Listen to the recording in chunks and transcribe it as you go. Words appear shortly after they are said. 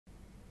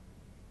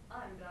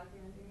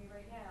documenting me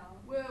right now.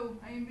 Whoa,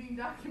 I am being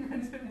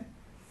documented.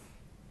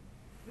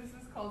 This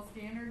is called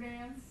scanner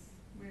dance,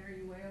 where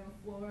you lay on the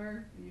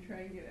floor and you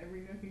try and get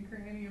every nook and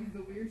cranny of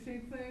the weird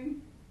shaped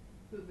thing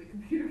so the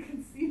computer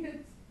can see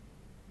it.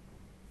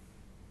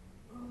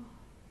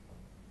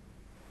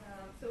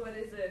 So what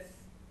is this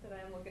that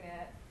I'm looking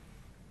at?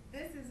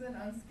 This is an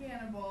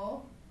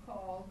unscannable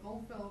called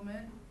gold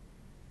filament.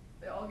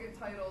 They all get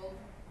titled.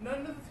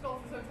 None of the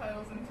sculptures have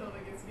titles until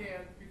they get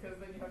scanned, because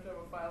then you have to have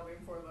a file name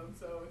for them,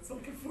 so it's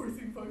like a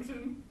forcing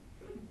function.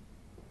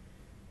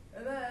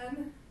 And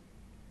then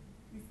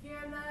you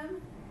scan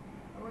them,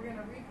 and we're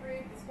gonna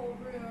recreate this whole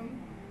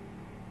room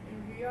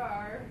in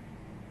VR,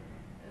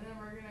 and then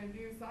we're gonna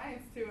do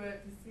science to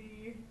it to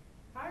see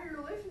how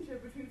your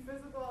relationship between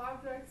physical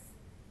objects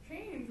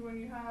change when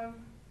they have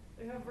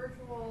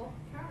virtual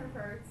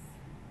counterparts.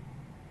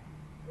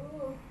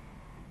 Ooh.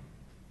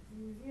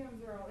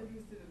 Museums are all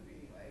interested in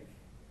being like,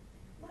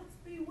 let's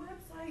be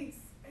websites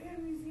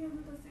and museums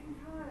at the same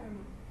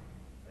time.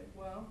 Like,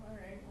 well,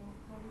 alright, well,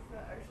 how does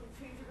that actually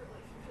change your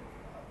relationship to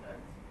the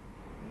object?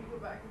 When you go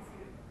back and see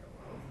it in the real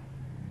world.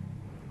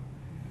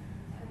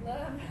 I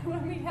love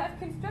when we have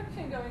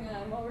construction going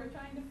on while we're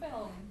trying to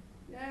film.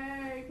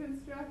 Yay,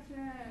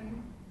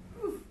 construction!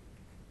 Oof.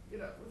 Get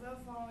up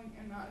without falling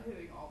and not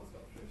hitting all the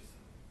sculptures.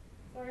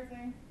 Sorry,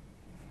 thing.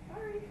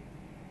 Sorry.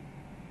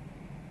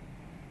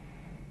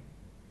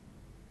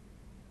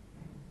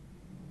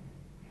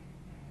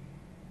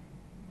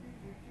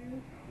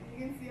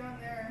 You can see on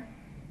there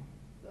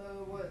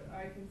what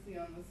I can see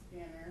on the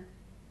scanner.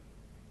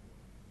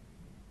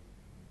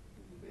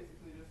 This is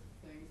basically just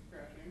things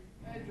crashing.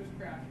 It just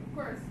crashed, of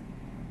course.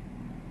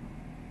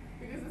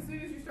 Because as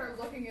soon as you start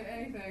looking at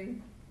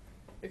anything,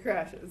 it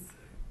crashes.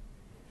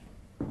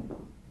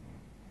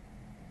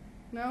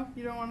 No?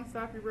 You don't want to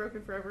stop? You're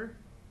broken forever?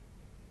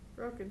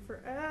 Broken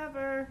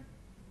forever.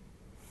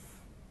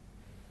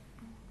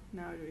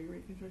 Now doing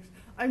reconstruction.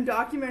 I'm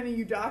documenting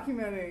you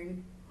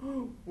documenting.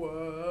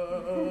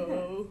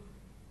 Whoa.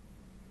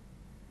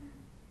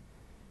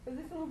 So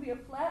this will be a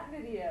flat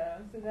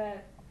video so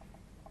that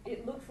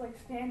it looks like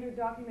standard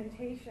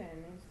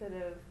documentation instead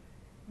of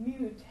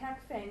new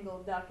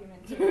tech-fangled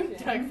documentation.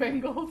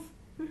 Tech-fangled?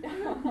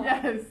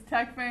 Yes,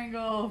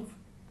 tech-fangled.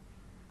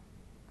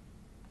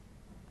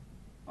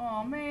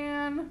 Oh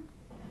man.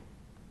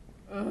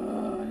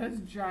 Ugh, it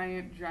has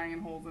giant,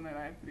 giant holes in it.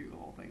 I have to do the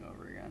whole thing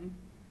over again.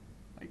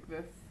 Like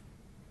this.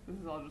 This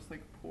is all just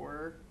like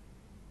poor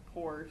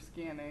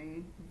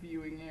scanning,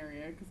 viewing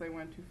area because I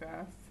went too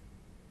fast.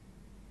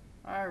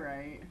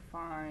 Alright,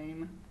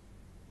 fine.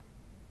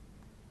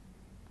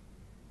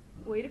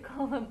 Way to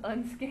call them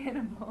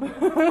unscannable.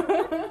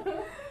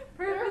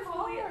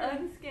 Purposefully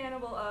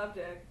unscannable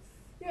objects.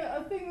 Yeah,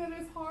 a thing that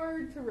is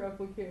hard to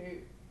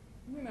replicate.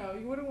 You know,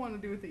 you wouldn't want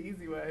to do it the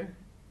easy way.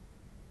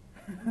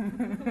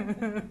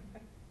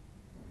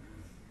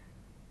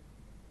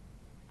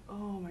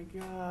 Oh my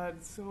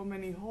god, so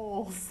many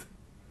holes.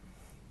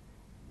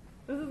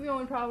 This is the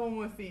only problem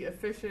with the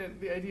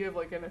idea of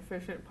like an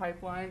efficient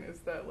pipeline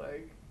is that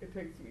like it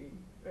takes me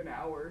an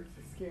hour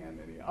to scan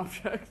any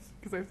object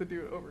because I have to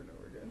do it over and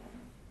over again.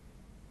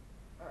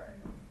 Alright.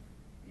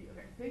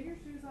 Okay, take your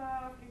shoes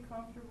off, get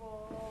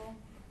comfortable.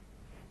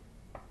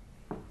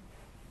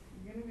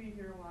 You're gonna be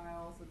here a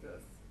while, so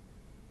just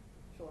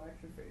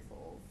chillax your face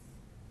holes.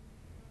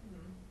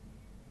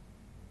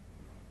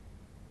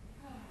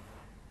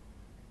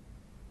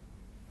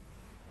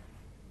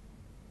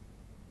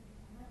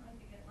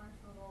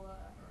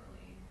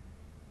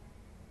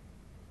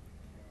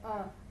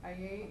 I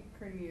ate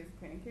Cornelia's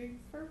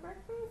pancakes for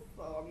breakfast,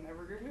 so I'm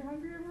never gonna be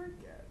hungry ever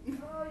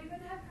again. Oh, you're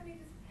gonna have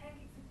Cornelia's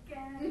pancakes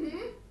again?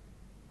 Mm-hmm.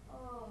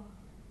 Oh,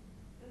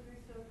 those are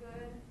so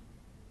good.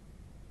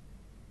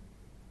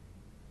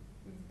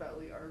 This is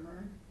belly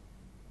armor.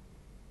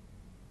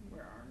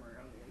 Wear armor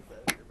on the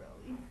inside of your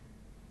belly.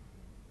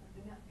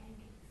 They're not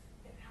pancakes.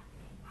 They're hot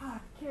cakes.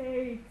 Hot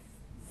cakes.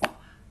 So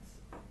hot.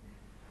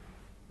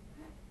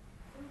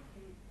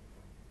 Okay.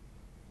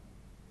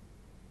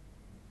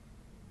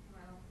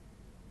 Well,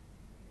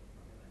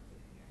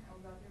 I'll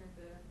document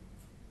the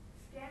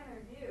scanner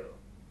view.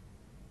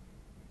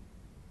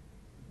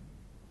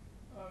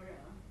 Oh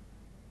yeah.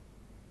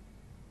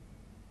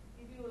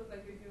 You do look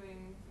like you're doing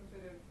some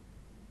sort of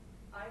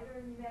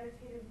either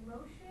meditative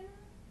motion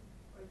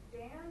or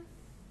dance.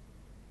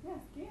 Yeah,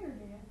 scanner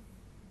dance.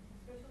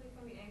 Especially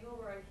from the angle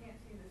where I can't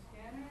see the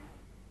scanner.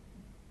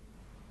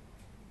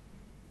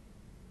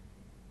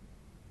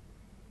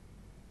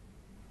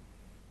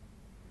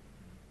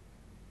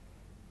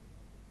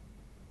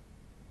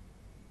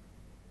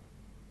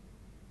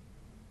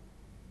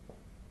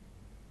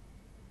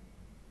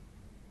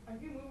 I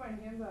can move my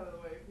hands out of the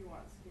way if he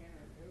wants